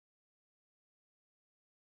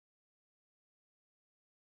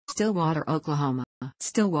Stillwater, Oklahoma.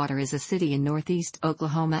 Stillwater is a city in northeast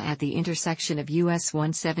Oklahoma at the intersection of US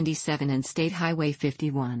 177 and State Highway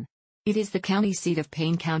 51. It is the county seat of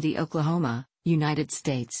Payne County, Oklahoma, United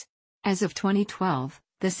States. As of 2012,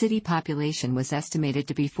 the city population was estimated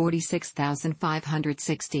to be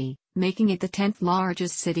 46,560, making it the 10th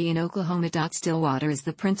largest city in Oklahoma. Stillwater is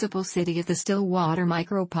the principal city of the Stillwater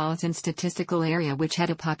Micropolitan Statistical Area, which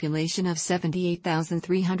had a population of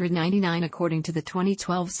 78,399 according to the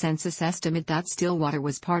 2012 census estimate. Stillwater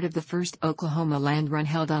was part of the first Oklahoma land run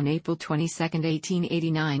held on April 22,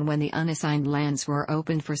 1889, when the unassigned lands were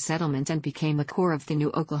opened for settlement and became a core of the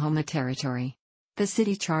new Oklahoma Territory. The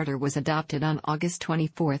city charter was adopted on August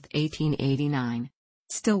 24, 1889.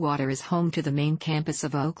 Stillwater is home to the main campus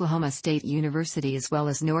of Oklahoma State University as well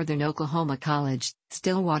as Northern Oklahoma College,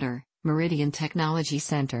 Stillwater, Meridian Technology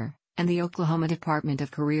Center, and the Oklahoma Department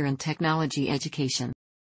of Career and Technology Education.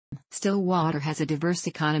 Stillwater has a diverse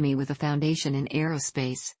economy with a foundation in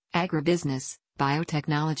aerospace, agribusiness,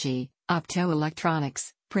 biotechnology,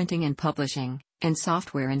 optoelectronics, printing and publishing, and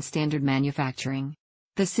software and standard manufacturing.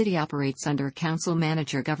 The city operates under a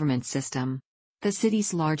council-manager government system. The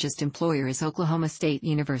city's largest employer is Oklahoma State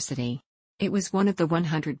University. It was one of the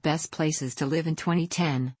 100 best places to live in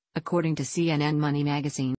 2010, according to CNN Money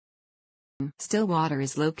magazine. Stillwater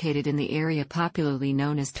is located in the area popularly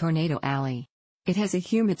known as Tornado Alley. It has a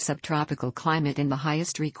humid subtropical climate and the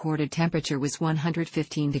highest recorded temperature was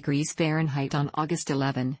 115 degrees Fahrenheit on August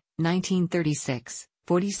 11, 1936,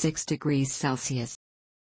 46 degrees Celsius.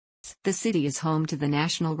 The city is home to the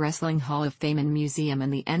National Wrestling Hall of Fame and Museum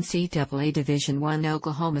and the NCAA Division I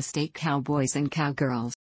Oklahoma State Cowboys and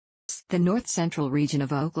Cowgirls. The north-central region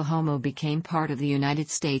of Oklahoma became part of the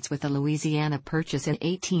United States with the Louisiana Purchase in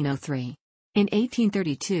 1803. In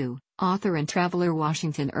 1832, author and traveler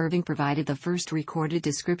Washington Irving provided the first recorded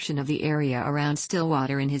description of the area around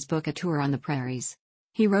Stillwater in his book A Tour on the Prairies.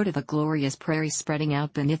 He wrote of a glorious prairie spreading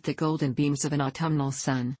out beneath the golden beams of an autumnal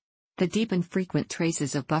sun. The deep and frequent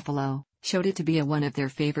traces of buffalo showed it to be one of their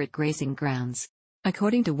favorite grazing grounds.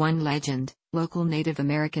 According to one legend, local Native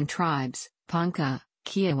American tribes, Ponca,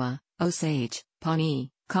 Kiowa, Osage, Pawnee,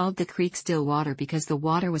 called the creek Stillwater because the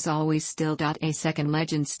water was always still. A second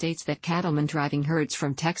legend states that cattlemen driving herds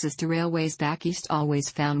from Texas to railways back east always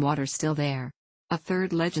found water still there. A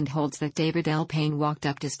third legend holds that David L. Payne walked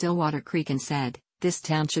up to Stillwater Creek and said, "This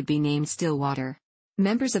town should be named Stillwater."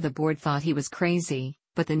 Members of the board thought he was crazy,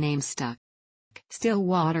 but the name stuck.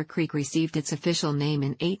 Stillwater Creek received its official name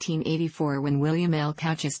in 1884 when William L.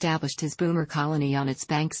 Couch established his boomer colony on its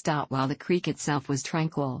banks. While the creek itself was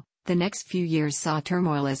tranquil, the next few years saw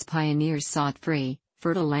turmoil as pioneers sought free,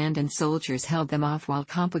 fertile land and soldiers held them off while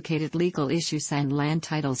complicated legal issues and land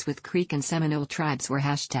titles with Creek and Seminole tribes were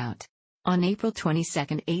hashed out. On April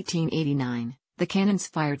 22, 1889, the cannons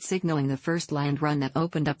fired signaling the first land run that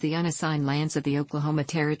opened up the unassigned lands of the Oklahoma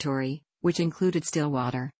Territory, which included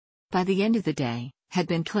Stillwater. By the end of the day, had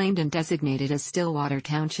been claimed and designated as Stillwater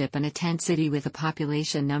Township, and a tent city with a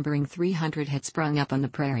population numbering 300 had sprung up on the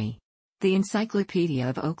prairie. The Encyclopedia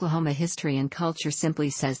of Oklahoma History and Culture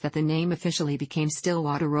simply says that the name officially became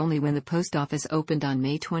Stillwater only when the post office opened on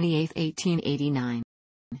May 28, 1889.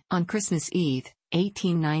 On Christmas Eve,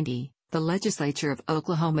 1890, the legislature of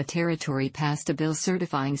Oklahoma Territory passed a bill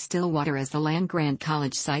certifying Stillwater as the land-grant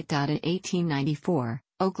college site. In 1894,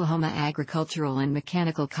 Oklahoma Agricultural and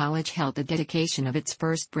Mechanical College held the dedication of its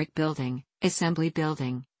first brick building, Assembly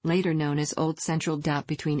Building, later known as Old Central.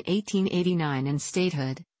 Between 1889 and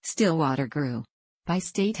statehood, Stillwater grew. By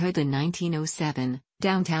statehood in 1907,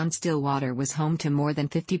 downtown Stillwater was home to more than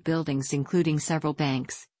 50 buildings including several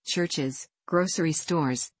banks, churches, grocery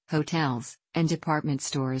stores, hotels, and department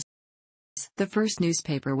stores. The first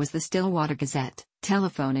newspaper was the Stillwater Gazette.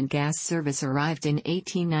 Telephone and gas service arrived in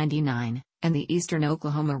 1899. And the Eastern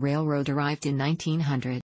Oklahoma Railroad arrived in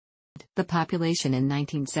 1900. The population in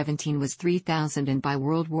 1917 was 3,000 and by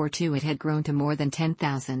World War II it had grown to more than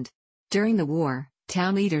 10,000. During the war,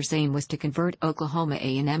 town leaders' aim was to convert Oklahoma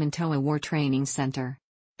A&M into a war training center.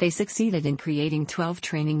 They succeeded in creating 12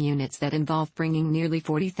 training units that involved bringing nearly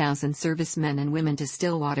 40,000 servicemen and women to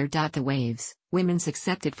Stillwater. The Waves, Women's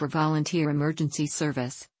Accepted for Volunteer Emergency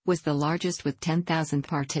Service, was the largest with 10,000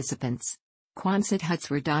 participants. Quonset huts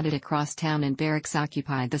were dotted across town and barracks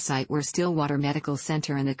occupied the site where Stillwater Medical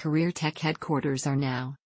Center and the Career Tech headquarters are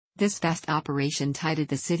now. This vast operation tided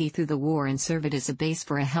the city through the war and served as a base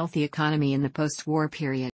for a healthy economy in the post-war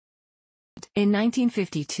period. In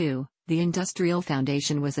 1952, the Industrial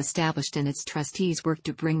Foundation was established and its trustees worked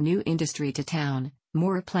to bring new industry to town.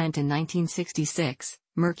 Moore Plant in 1966,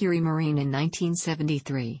 Mercury Marine in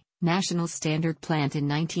 1973, National Standard Plant in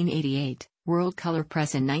 1988, World Color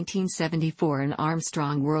Press in 1974 and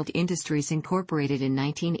Armstrong World Industries Incorporated in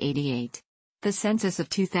 1988. The census of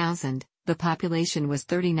 2000, the population was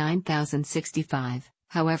 39,065,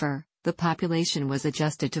 however, the population was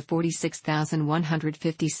adjusted to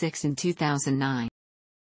 46,156 in 2009.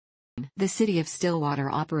 The City of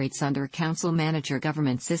Stillwater operates under a council-manager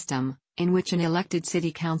government system, in which an elected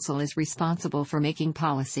city council is responsible for making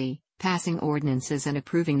policy, passing ordinances and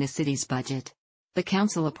approving the city's budget. The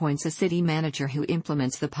council appoints a city manager who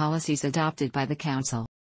implements the policies adopted by the council.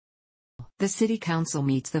 The City Council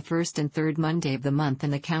meets the first and third Monday of the month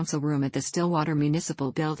in the council room at the Stillwater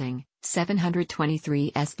Municipal Building,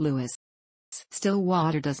 723 East Lewis.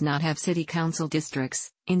 Stillwater does not have city council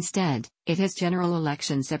districts, instead, it has general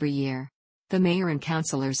elections every year. The mayor and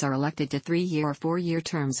councilors are elected to 3-year or 4-year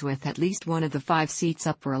terms with at least one of the 5 seats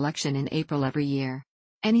up for election in April every year.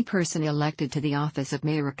 Any person elected to the office of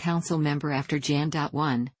mayor or council member after Jan.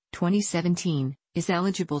 1, 2017, is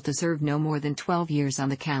eligible to serve no more than 12 years on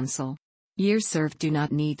the council. Years served do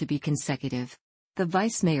not need to be consecutive. The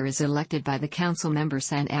vice mayor is elected by the council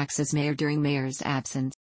members and acts as mayor during mayor's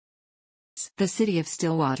absence. The City of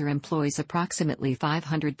Stillwater employs approximately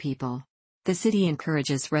 500 people. The city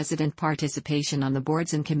encourages resident participation on the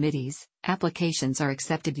boards and committees. Applications are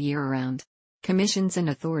accepted year-round. Commissions and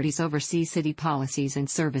authorities oversee city policies and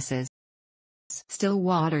services.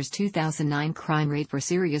 Stillwater's 2009 crime rate for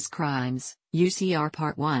serious crimes, UCR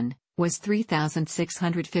Part 1, was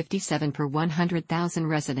 3,657 per 100,000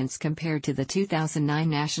 residents compared to the 2009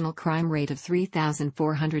 national crime rate of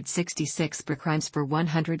 3,466 per crimes per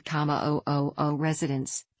 100,000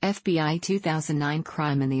 residents, FBI 2009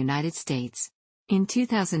 crime in the United States. In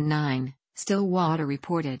 2009, Stillwater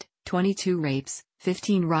reported 22 rapes,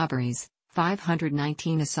 15 robberies,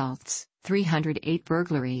 519 assaults, 308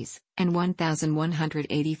 burglaries, and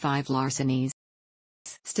 1,185 larcenies.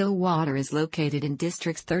 Stillwater is located in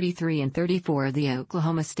Districts 33 and 34 of the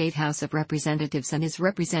Oklahoma State House of Representatives and is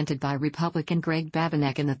represented by Republican Greg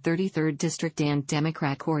Babinek in the 33rd District and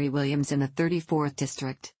Democrat Corey Williams in the 34th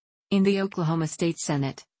District. In the Oklahoma State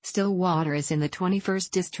Senate, Stillwater is in the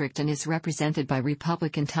 21st District and is represented by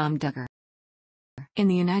Republican Tom Duggar. In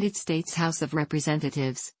the United States House of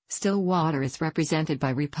Representatives, Stillwater is represented by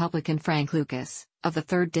Republican Frank Lucas, of the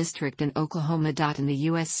 3rd District in Oklahoma. In the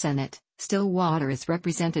U.S. Senate, Stillwater is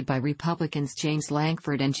represented by Republicans James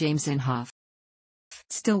Lankford and James Inhofe.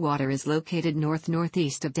 Stillwater is located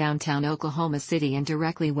north-northeast of downtown Oklahoma City and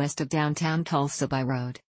directly west of downtown Tulsa by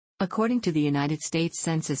road. According to the United States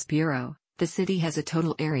Census Bureau, the city has a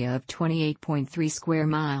total area of 28.3 square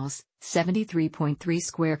miles, 73.3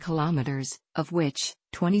 square kilometers, of which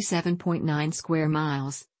 27.9 square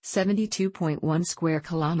miles, 72.1 square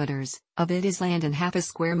kilometers, of it is land and half a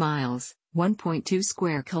square miles, 1.2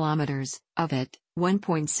 square kilometers, of it,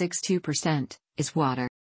 1.62%, is water.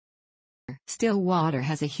 Stillwater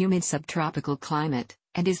has a humid subtropical climate,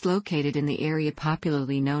 and is located in the area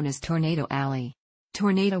popularly known as Tornado Alley.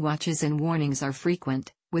 Tornado watches and warnings are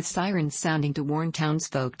frequent, with sirens sounding to warn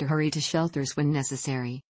townsfolk to hurry to shelters when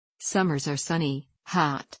necessary. Summers are sunny,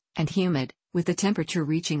 hot, and humid, with the temperature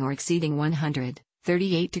reaching or exceeding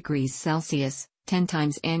 138 degrees Celsius, 10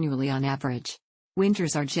 times annually on average.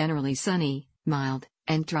 Winters are generally sunny, mild,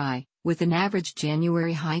 and dry, with an average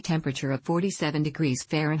January high temperature of 47 degrees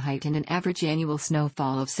Fahrenheit and an average annual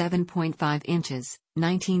snowfall of 7.5 inches,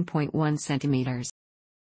 19.1 centimeters.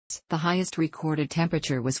 The highest recorded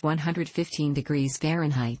temperature was 115 degrees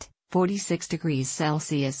Fahrenheit, 46 degrees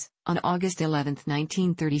Celsius, on August 11,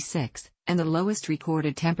 1936, and the lowest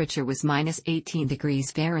recorded temperature was -18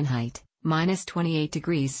 degrees Fahrenheit, -28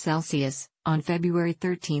 degrees Celsius, on February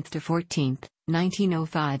 13 to 14,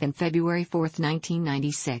 1905 and February 4,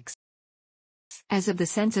 1996. As of the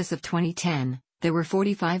census of 2010, there were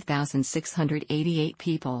 45,688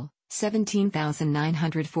 people,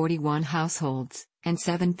 17,941 households, and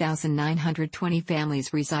 7,920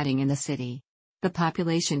 families residing in the city. The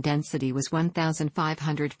population density was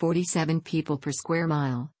 1,547 people per square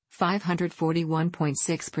mile,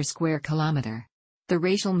 541.6 per square kilometer. The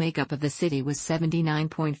racial makeup of the city was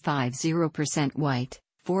 79.50% white,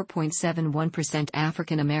 4.71%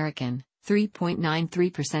 African American,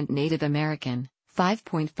 3.93% Native American,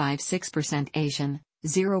 5.56% Asian,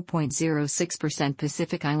 0.06%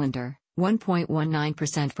 Pacific Islander,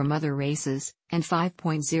 1.19% from other races, and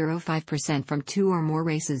 5.05% from 2 or more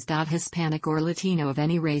races. Hispanic or Latino of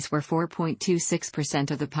any race were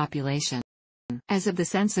 4.26% of the population. As of the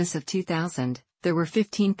census of 2000, there were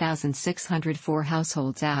 15,604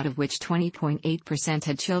 households, out of which 20.8%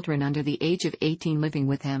 had children under the age of 18 living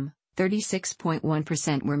with them,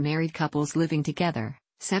 36.1% were married couples living together,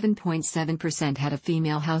 7.7% had a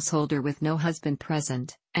female householder with no husband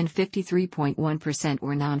present, and 53.1%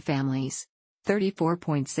 were non-families.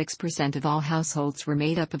 34.6% of all households were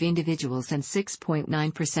made up of individuals and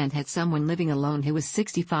 6.9% had someone living alone who was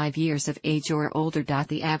 65 years of age or older.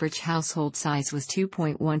 The average household size was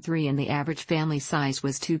 2.13 and the average family size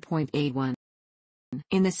was 2.81.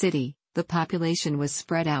 In the city, the population was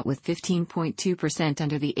spread out with 15.2%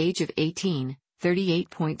 under the age of 18,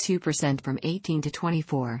 38.2% from 18 to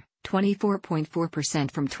 24,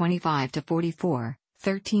 24.4% from 25 to 44,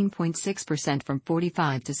 13.6% from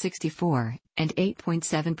 45 to 64, and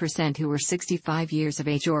 8.7% who were 65 years of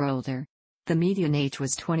age or older. The median age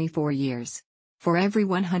was 24 years. For every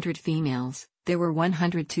 100 females, there were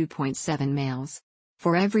 102.7 males.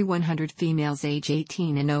 For every 100 females age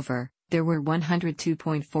 18 and over, there were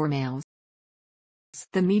 102.4 males.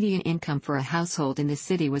 The median income for a household in the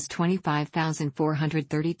city was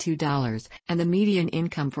 $25,432, and the median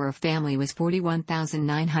income for a family was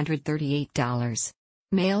 $41,938.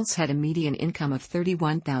 Males had a median income of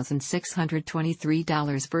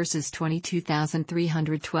 $31,623 versus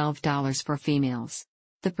 $22,312 for females.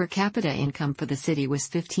 The per capita income for the city was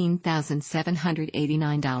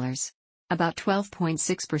 $15,789. About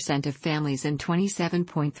 12.6% of families and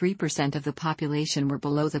 27.3% of the population were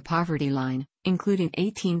below the poverty line, including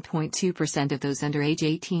 18.2% of those under age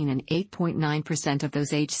 18 and 8.9% of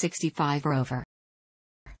those age 65 or over.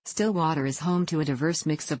 Stillwater is home to a diverse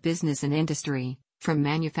mix of business and industry, from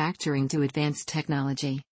manufacturing to advanced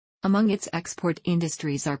technology. Among its export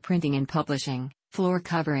industries are printing and publishing, floor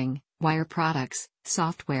covering, wire products,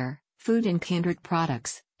 software, food and kindred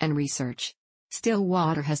products, and research.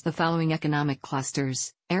 Stillwater has the following economic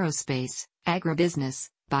clusters: aerospace, agribusiness,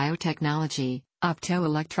 biotechnology,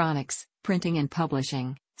 optoelectronics, printing and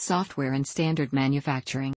publishing, software and standard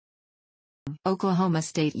manufacturing. Oklahoma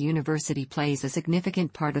State University plays a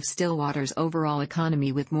significant part of Stillwater's overall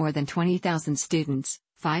economy with more than 20,000 students,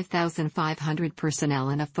 5,500 personnel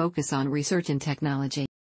and a focus on research and technology.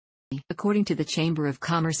 According to the Chamber of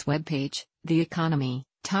Commerce webpage, the economy,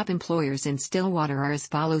 top employers in Stillwater are as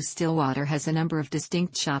follows. Stillwater has a number of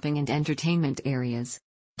distinct shopping and entertainment areas.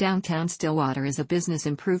 Downtown Stillwater is a business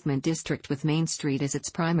improvement district with Main Street as its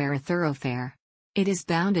primary thoroughfare. It is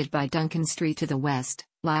bounded by Duncan Street to the west,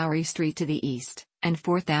 Lowry Street to the east, and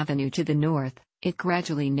 4th Avenue to the north. It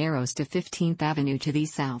gradually narrows to 15th Avenue to the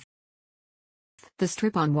south. The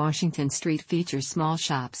strip on Washington Street features small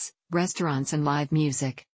shops, restaurants and live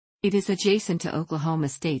music. It is adjacent to Oklahoma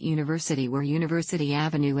State University where University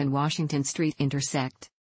Avenue and Washington Street intersect.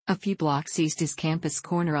 A few blocks east is Campus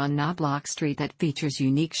Corner on Knobloch Street that features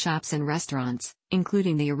unique shops and restaurants,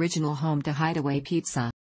 including the original home to Hideaway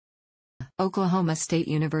Pizza. Oklahoma State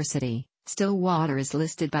University, Stillwater is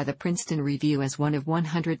listed by the Princeton Review as one of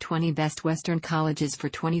 120 best Western colleges for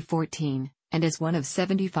 2014, and as one of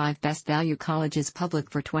 75 best value colleges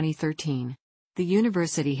public for 2013. The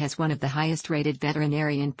university has one of the highest-rated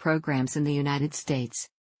veterinarian programs in the United States.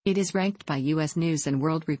 It is ranked by U.S. News &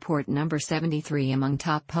 World Report number 73 among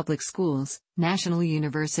top public schools, national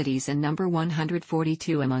universities and number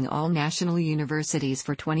 142 among all national universities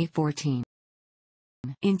for 2014.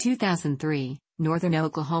 In 2003, Northern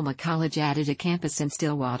Oklahoma College added a campus in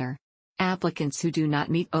Stillwater. Applicants who do not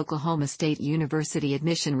meet Oklahoma State University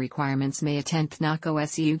admission requirements may attend the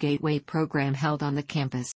OSU Gateway program held on the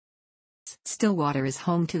campus. Stillwater is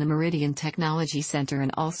home to the Meridian Technology Center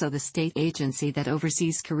and also the state agency that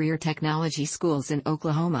oversees career technology schools in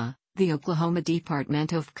Oklahoma, the Oklahoma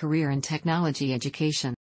Department of Career and Technology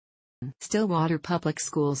Education. Stillwater Public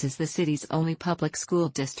Schools is the city's only public school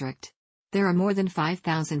district. There are more than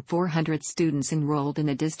 5,400 students enrolled in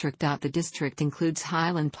the district. The district includes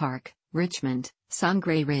Highland Park, Richmond,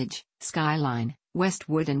 Sangre Ridge, Skyline,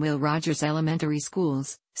 Westwood and Will Rogers Elementary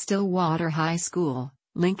Schools, Stillwater High School,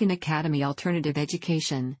 Lincoln Academy Alternative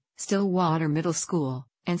Education, Stillwater Middle School,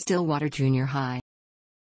 and Stillwater Junior High.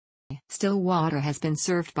 Stillwater has been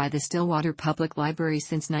served by the Stillwater Public Library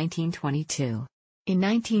since 1922. In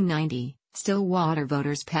 1990, Stillwater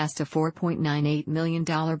voters passed a $4.98 million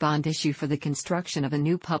bond issue for the construction of a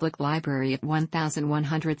new public library at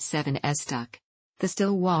 1107 Estock. The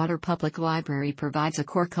Stillwater Public Library provides a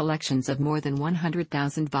core collections of more than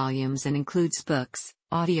 100,000 volumes and includes books,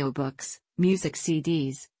 audiobooks, music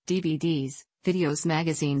CDs, DVDs, videos,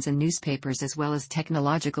 magazines and newspapers as well as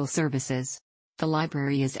technological services. The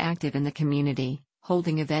library is active in the community,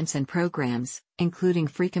 holding events and programs, including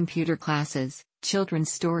free computer classes,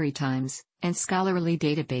 children's story times, and scholarly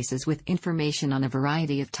databases with information on a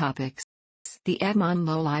variety of topics. The Edmond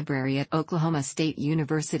Lowe Library at Oklahoma State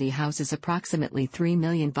University houses approximately 3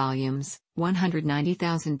 million volumes,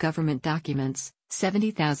 190,000 government documents,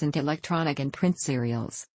 70,000 electronic and print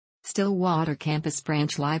serials. Stillwater campus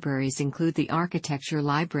branch libraries include the Architecture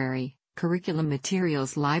Library, Curriculum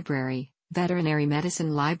Materials Library, Veterinary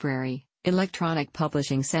Medicine Library, Electronic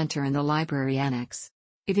Publishing Center and the Library Annex.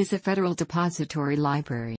 It is a federal depository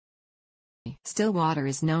library. Stillwater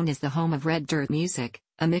is known as the home of red dirt music,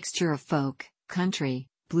 a mixture of folk, country,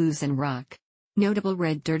 blues and rock. Notable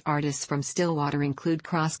red dirt artists from Stillwater include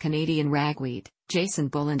Cross-Canadian Ragweed, Jason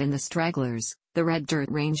Bulland and the Stragglers, the Red Dirt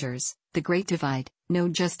Rangers, The Great Divide, No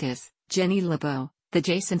Justice, Jenny LeBeau, the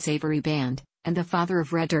Jason Savory Band, and the father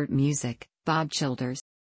of red dirt music, Bob Childers.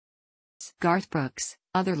 Garth Brooks,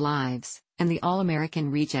 Other Lives, and the All-American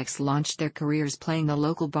Rejects launched their careers playing the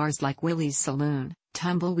local bars like Willie's Saloon,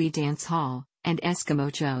 Tumbleweed Dance Hall, and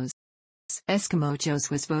Eskimo Joe's. Eskimo Joe's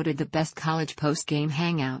was voted the best college post-game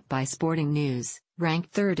hangout by Sporting News,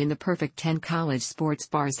 ranked third in the Perfect 10 College Sports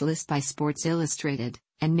Bars list by Sports Illustrated,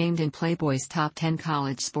 and named in Playboy's Top 10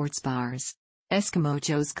 College Sports Bars. Eskimo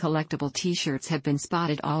Joe's collectible t-shirts have been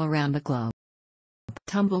spotted all around the globe.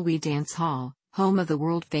 Tumbleweed Dance Hall, home of the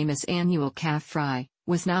world-famous annual Calf Fry,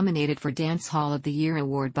 was nominated for Dance Hall of the Year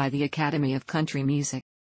award by the Academy of Country Music.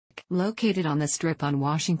 Located on the Strip on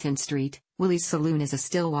Washington Street, Willie's Saloon is a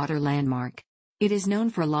Stillwater landmark. It is known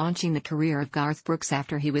for launching the career of Garth Brooks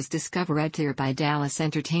after he was discovered by Dallas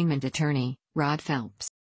entertainment attorney, Rod Phelps.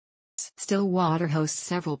 Stillwater hosts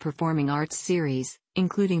several performing arts series,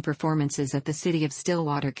 including performances at the City of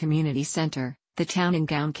Stillwater Community Center, the Town and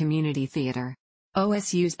Gown Community Theater.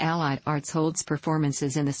 OSU's Allied Arts holds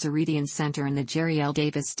performances in the Meridian Center and the Jerry L.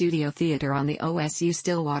 Davis Studio Theater on the OSU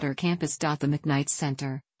Stillwater campus. The McKnight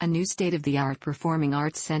Center, a new state-of-the-art performing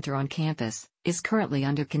arts center on campus, is currently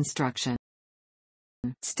under construction.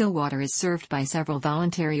 Stillwater is served by several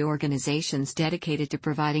voluntary organizations dedicated to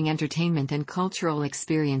providing entertainment and cultural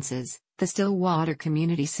experiences: the Stillwater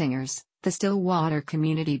Community Singers, the Stillwater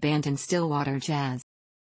Community Band and Stillwater Jazz.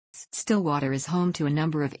 Stillwater is home to a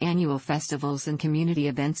number of annual festivals and community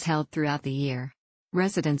events held throughout the year.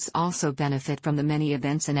 Residents also benefit from the many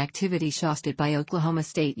events and activities hosted by Oklahoma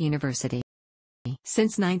State University.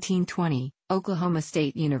 Since 1920, Oklahoma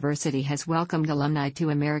State University has welcomed alumni to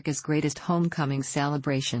America's Greatest Homecoming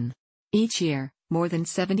celebration. Each year, more than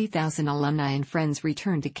 70,000 alumni and friends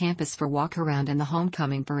return to campus for walk-around and the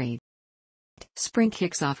homecoming parade. Spring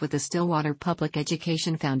kicks off with the Stillwater Public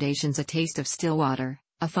Education Foundation's A Taste of Stillwater,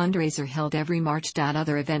 a fundraiser held every March.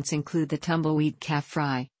 Other events include the Tumbleweed Calf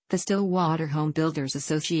Fry, the Stillwater Home Builders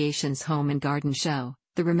Association's Home and Garden Show,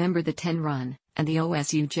 the Remember the 10 Run, and the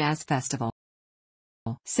OSU Jazz Festival.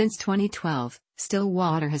 Since 2012,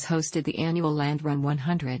 Stillwater has hosted the annual Land Run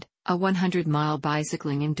 100, a 100-mile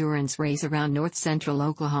bicycling endurance race around north-central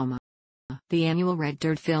Oklahoma. The annual Red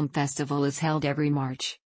Dirt Film Festival is held every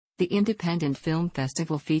March. The Independent Film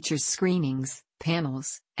Festival features screenings,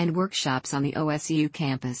 panels, and workshops on the OSU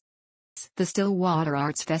campus. The Stillwater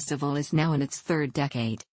Arts Festival is now in its third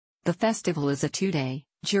decade. The festival is a two-day,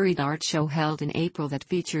 juried art show held in April that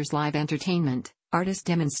features live entertainment, artist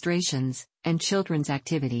demonstrations, and children's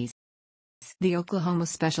activities. The Oklahoma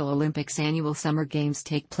Special Olympics annual Summer Games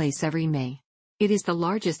take place every May. It is the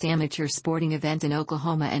largest amateur sporting event in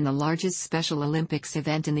Oklahoma and the largest Special Olympics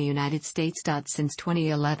event in the United States. Since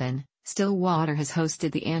 2011, Stillwater has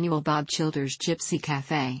hosted the annual Bob Childers Gypsy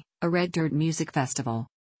Cafe, a red dirt music festival.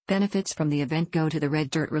 Benefits from the event go to the Red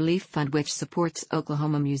Dirt Relief Fund, which supports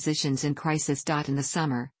Oklahoma musicians in crisis. In the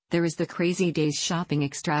summer, there is the Crazy Days shopping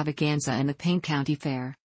extravaganza and the Payne County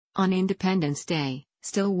Fair. On Independence Day,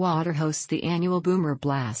 Stillwater hosts the annual Boomer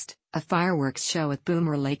Blast, a fireworks show at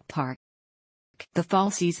Boomer Lake Park. The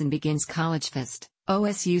fall season begins College Fest,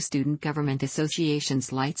 OSU Student Government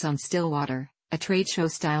Association's Lights on Stillwater, a trade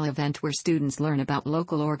show-style event where students learn about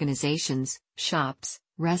local organizations, shops,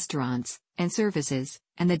 restaurants, and services,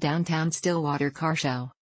 and the Downtown Stillwater Car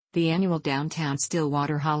Show. The annual Downtown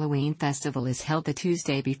Stillwater Halloween Festival is held the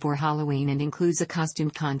Tuesday before Halloween and includes a costume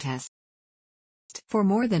contest. For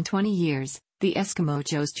more than 20 years, the Eskimo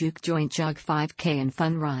Joe's Juke Joint Jug 5K and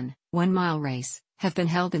Fun Run, 1-mile race, have been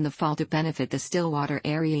held in the fall to benefit the Stillwater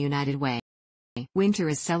Area United Way. Winter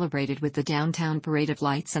is celebrated with the Downtown Parade of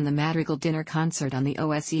Lights and the Madrigal Dinner Concert on the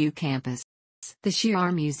OSU campus. The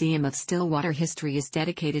Shear Museum of Stillwater History is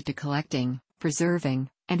dedicated to collecting, preserving,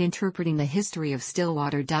 and interpreting the history of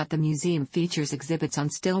Stillwater. The museum features exhibits on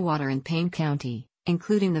Stillwater and Payne County,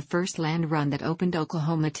 including the first land run that opened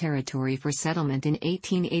Oklahoma Territory for settlement in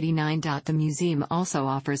 1889. The museum also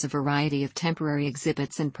offers a variety of temporary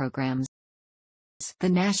exhibits and programs. The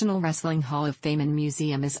National Wrestling Hall of Fame and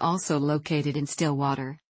Museum is also located in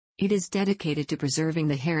Stillwater. It is dedicated to preserving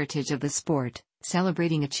the heritage of the sport,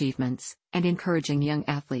 celebrating achievements, and encouraging young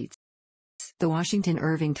athletes. The Washington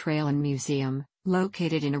Irving Trail and Museum,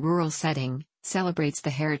 located in a rural setting, celebrates the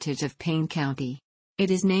heritage of Payne County. It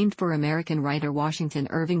is named for American writer Washington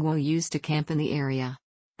Irving, who used to camp in the area.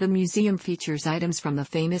 The museum features items from the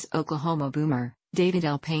famous Oklahoma boomer, David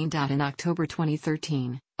L. Payne. In October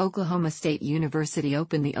 2013, Oklahoma State University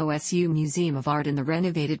opened the OSU Museum of Art in the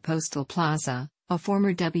renovated Postal Plaza, a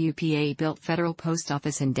former WPA-built federal post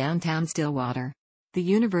office in downtown Stillwater. The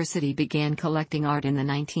university began collecting art in the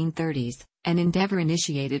 1930s, an endeavor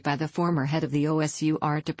initiated by the former head of the OSU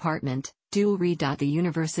Art Department, Dual Reed. The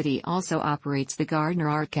university also operates the Gardner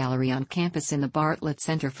Art Gallery on campus in the Bartlett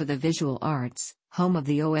Center for the Visual Arts, home of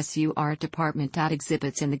the OSU Art Department.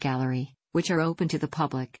 Exhibits in the gallery, which are open to the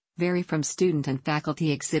public, vary from student and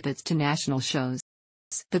faculty exhibits to national shows.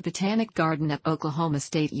 The Botanic Garden at Oklahoma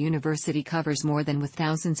State University covers more than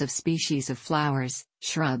 1,000 of species of flowers,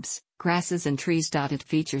 shrubs, grasses and trees. It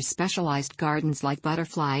features specialized gardens like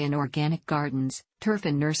butterfly and organic gardens, turf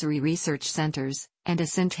and nursery research centers, and a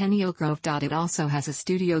centennial grove. It also has a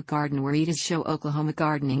studio garden where Ida's show Oklahoma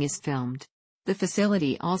Gardening is filmed. The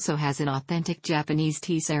facility also has an authentic Japanese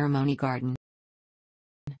tea ceremony garden.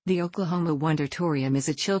 The Oklahoma Wondertorium is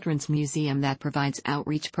a children's museum that provides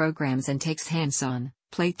outreach programs and takes hands-on,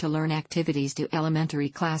 play-to-learn activities to elementary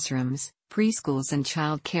classrooms, preschools and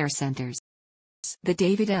child care centers. The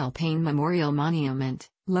David L. Payne Memorial Monument,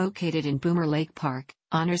 located in Boomer Lake Park,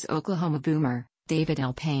 honors Oklahoma boomer, David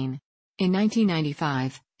L. Payne. In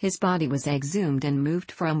 1995, his body was exhumed and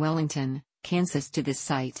moved from Wellington, Kansas to this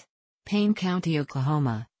site. Payne County,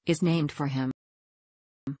 Oklahoma, is named for him.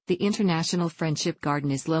 The International Friendship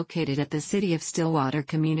Garden is located at the City of Stillwater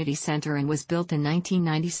Community Center and was built in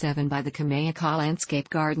 1997 by the Kameyaka Landscape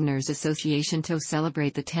Gardeners Association to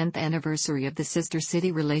celebrate the 10th anniversary of the sister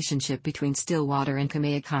city relationship between Stillwater and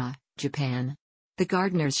Kameyaka, Japan. The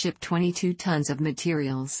gardeners shipped 22 tons of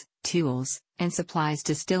materials, tools, and supplies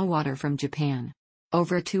to Stillwater from Japan.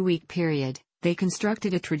 Over a 2-week period, they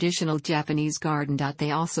constructed a traditional Japanese garden.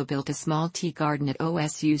 They also built a small tea garden at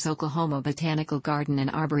OSU's Oklahoma Botanical Garden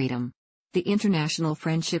and Arboretum. The International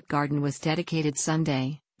Friendship Garden was dedicated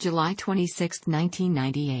Sunday, July 26,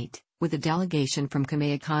 1998, with a delegation from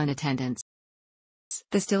Kameyaka in attendance.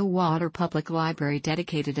 The Stillwater Public Library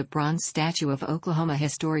dedicated a bronze statue of Oklahoma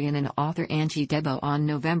historian and author Angie Debo on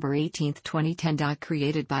November 18, 2010.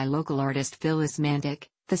 Created by local artist Phyllis Mandick,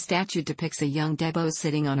 the statue depicts a young Debo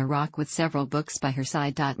sitting on a rock with several books by her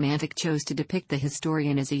side. Mandick chose to depict the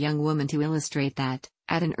historian as a young woman to illustrate that,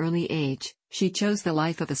 at an early age, she chose the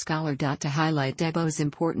life of a scholar. To highlight Debo's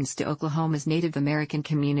importance to Oklahoma's Native American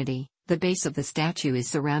community, the base of the statue is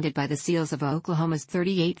surrounded by the seals of Oklahoma's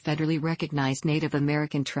 38 federally recognized Native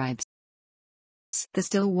American tribes. The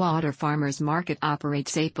Stillwater Farmers Market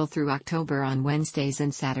operates April through October on Wednesdays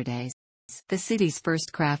and Saturdays. The city's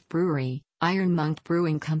first craft brewery, Iron Monk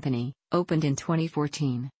Brewing Company, opened in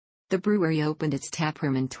 2014. The brewery opened its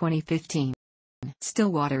taproom in 2015.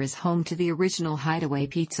 Stillwater is home to the original Hideaway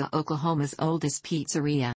Pizza, Oklahoma's oldest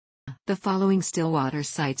pizzeria. The following Stillwater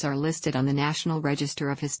sites are listed on the National Register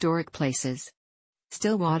of Historic Places.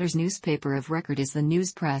 Stillwater's newspaper of record is the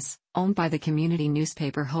News Press, owned by the Community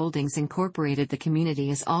Newspaper Holdings Incorporated. The community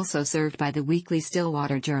is also served by the weekly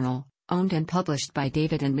Stillwater Journal, owned and published by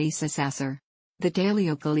David and Lisa Sasser. The Daily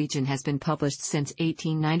Oklalegian has been published since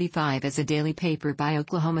 1895 as a daily paper by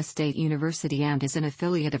Oklahoma State University and is an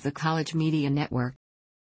affiliate of the College Media Network.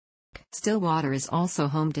 Stillwater is also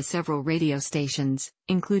home to several radio stations,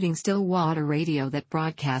 including Stillwater Radio that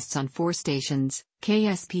broadcasts on 4 stations: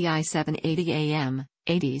 KSPI 780 AM,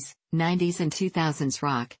 80s, 90s and 2000s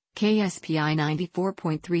Rock, KSPI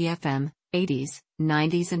 94.3 FM, 80s,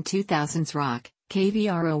 90s and 2000s Rock,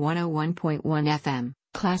 KVRO 101.1 FM,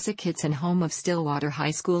 Classic Hits and home of Stillwater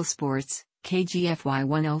High School Sports, KGFY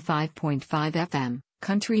 105.5 FM,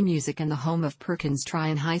 Country Music and the home of Perkins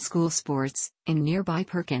Tryon High School Sports, in nearby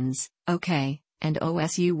Perkins, OK, and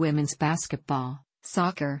OSU Women's Basketball,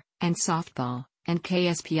 Soccer, and Softball, and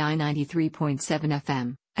KSPI 93.7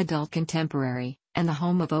 FM, Adult Contemporary, and the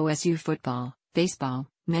home of OSU Football, Baseball,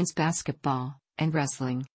 Men's Basketball, and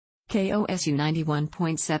Wrestling. KOSU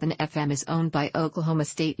 91.7 FM is owned by Oklahoma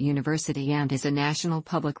State University and is a national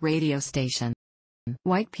public radio station.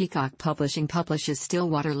 White Peacock Publishing publishes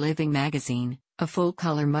Stillwater Living Magazine, a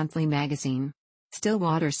full-color monthly magazine.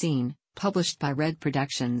 Stillwater Scene, published by Red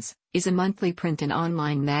Productions, is a monthly print and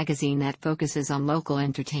online magazine that focuses on local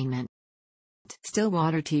entertainment.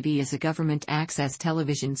 Stillwater TV is a government access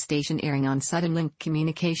television station airing on Suddenlink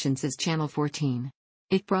Communications' Channel 14.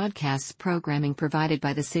 It broadcasts programming provided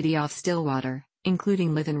by the City of Stillwater,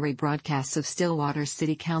 including live and rebroadcasts of Stillwater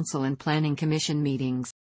City Council and Planning Commission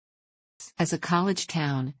meetings. As a college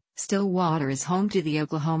town, Stillwater is home to the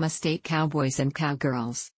Oklahoma State Cowboys and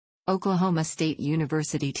Cowgirls. Oklahoma State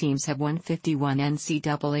University teams have won 51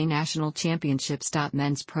 NCAA national championships.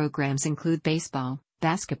 Men's programs include baseball,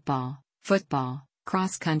 basketball, football,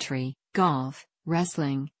 cross country, golf,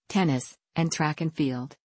 wrestling, tennis, and track and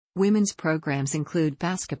field. Women's programs include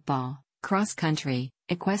basketball, cross country,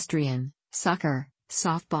 equestrian, soccer,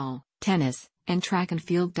 softball, tennis, and track and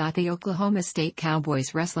field. The Oklahoma State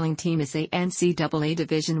Cowboys wrestling team is a NCAA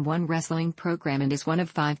Division I wrestling program and is one of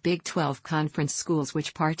 5 Big 12 conference schools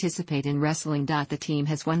which participate in wrestling. The team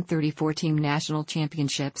has won 34 team national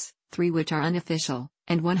championships, 3 which are unofficial,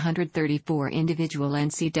 and 134 individual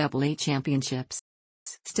NCAA championships.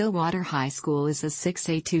 Stillwater High School is a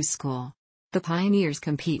 6A2 school. The Pioneers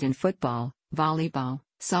compete in football, volleyball,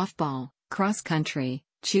 softball, cross country,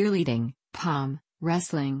 cheerleading, pom,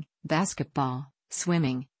 wrestling, basketball,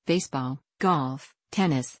 swimming, baseball, golf,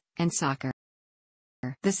 tennis, and soccer.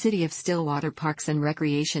 The City of Stillwater Parks and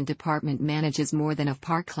Recreation Department manages more than of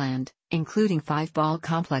parkland, including 5 ball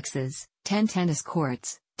complexes, 10 tennis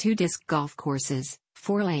courts, 2 disc golf courses,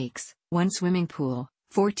 4 lakes, 1 swimming pool,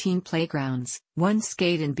 14 playgrounds, 1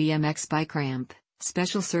 skate and BMX bike ramp,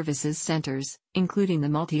 special services centers, including the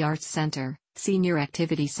Multi-Arts Center, Senior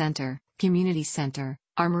Activity Center, Community Center,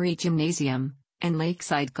 Armory Gymnasium, and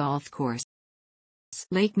Lakeside Golf Course.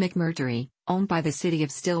 Lake McMurtry, owned by the City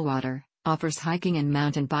of Stillwater, offers hiking and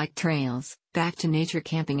mountain bike trails, back-to-nature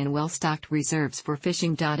camping and well-stocked reserves for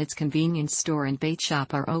fishing. Its convenience store and bait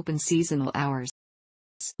shop are open seasonal hours.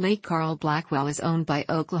 Lake Carl Blackwell is owned by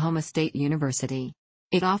Oklahoma State University.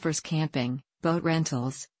 It offers camping, boat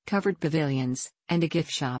rentals, covered pavilions, and a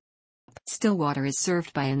gift shop. Stillwater is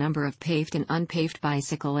served by a number of paved and unpaved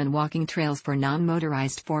bicycle and walking trails for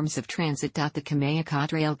non-motorized forms of transit. The Kamaiaka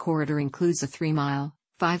Trail Corridor includes a 3-mile,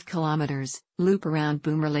 5 kilometers, loop around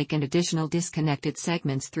Boomer Lake and additional disconnected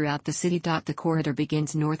segments throughout the city. The corridor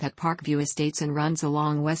begins north at Parkview Estates and runs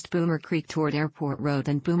along West Boomer Creek toward Airport Road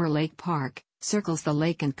and Boomer Lake Park, circles the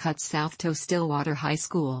lake and cuts south to Stillwater High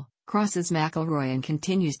School, crosses McElroy and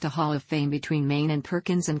continues to Hall of Fame between Main and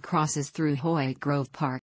Perkins and crosses through Hoyt Grove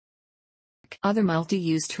Park. Other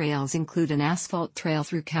multi-use trails include an asphalt trail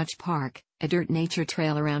through Couch Park, a dirt nature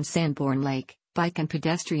trail around Sanborn Lake, bike and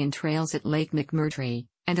pedestrian trails at Lake McMurtry,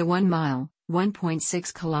 and a 1-mile,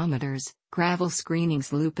 1.6 kilometers, gravel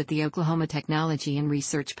screenings loop at the Oklahoma Technology and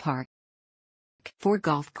Research Park. 4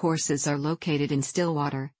 golf courses are located in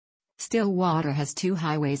Stillwater. Stillwater has 2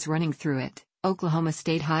 highways running through it. Oklahoma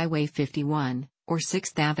State Highway 51, or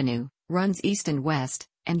 6th Avenue, runs east and west,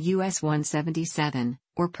 and US 177,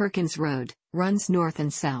 or Perkins Road, runs north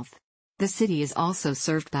and south. The city is also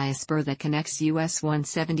served by a spur that connects US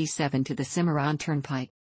 177 to the Cimarron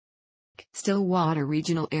Turnpike. Stillwater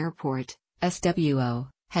Regional Airport, SWO,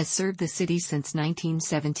 has served the city since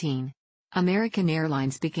 1917. American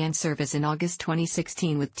Airlines began service in August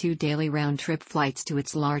 2016 with 2 daily round-trip flights to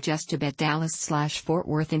its largest hub at Dallas/Fort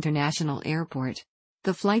Worth International Airport.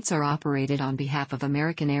 The flights are operated on behalf of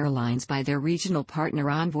American Airlines by their regional partner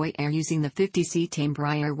Envoy Air using the 50-seat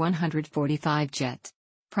Embraer 145 jet.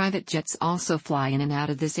 Private jets also fly in and out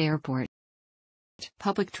of this airport.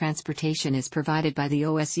 Public transportation is provided by the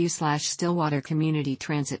OSU/Stillwater Community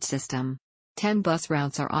Transit System. 10 bus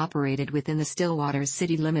routes are operated within the Stillwater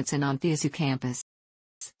city limits and on the OSU campus.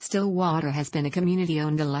 Stillwater has been a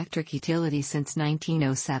community-owned electric utility since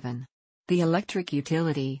 1907. The electric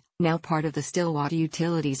utility, now part of the Stillwater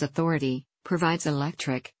Utilities Authority, provides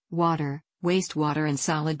electric, water, wastewater and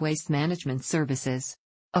solid waste management services.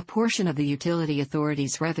 A portion of the utility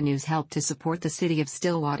authority's revenues help to support the City of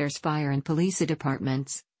Stillwater's fire and police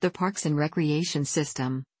departments, the Parks and Recreation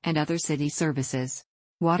System, and other city services.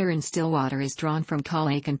 Water in Stillwater is drawn from Call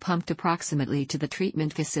Lake and pumped approximately to the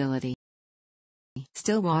treatment facility.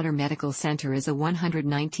 Stillwater Medical Center is a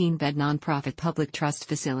 119-bed nonprofit public trust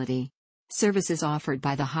facility. Services offered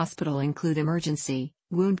by the hospital include emergency,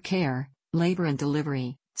 wound care, labor and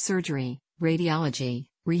delivery, surgery, radiology,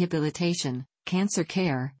 rehabilitation, cancer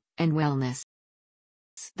care, and wellness.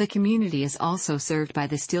 The community is also served by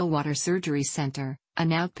the Stillwater Surgery Center,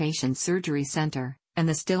 an outpatient surgery center, and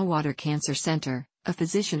the Stillwater Cancer Center, a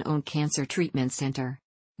physician-owned cancer treatment center.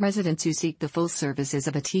 Residents who seek the full services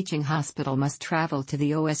of a teaching hospital must travel to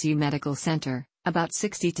the OSU Medical Center, about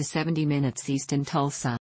 60 to 70 minutes east in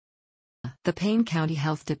Tulsa. The Payne County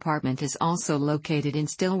Health Department is also located in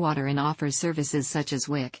Stillwater and offers services such as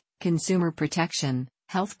WIC, consumer protection,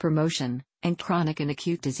 health promotion, and chronic and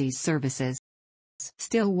acute disease services.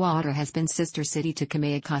 Stillwater has been sister city to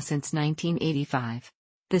Kamaiaka since 1985.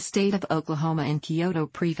 The state of Oklahoma and Kyoto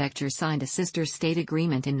Prefecture signed a sister state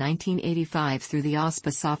agreement in 1985 through the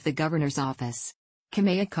auspice of the governor's office.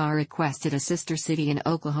 Kamaiaka requested a sister city in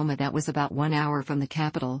Oklahoma that was about 1 hour from the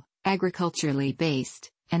capital, agriculturally based,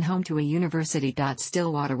 and home to a university.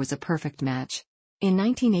 Stillwater was a perfect match. In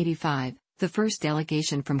 1985, the first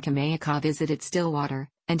delegation from Kamaiaka visited Stillwater,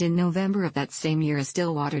 and in November of that same year a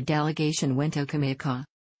Stillwater delegation went to Kamaiaka.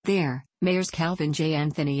 There, Mayors Calvin J.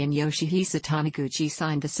 Anthony and Yoshihisa Taniguchi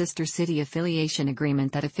signed the Sister City Affiliation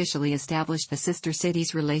Agreement that officially established the sister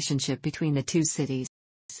cities relationship between the two cities.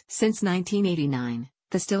 Since 1989,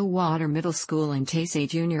 the Stillwater Middle School and Taysay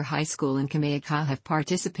Junior High School in Kamaiaka have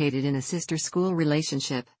participated in a sister school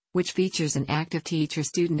relationship, which features an active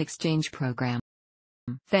teacher-student exchange program.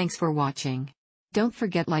 Thanks for watching. Don't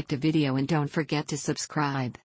forget to like the video and don't forget to subscribe.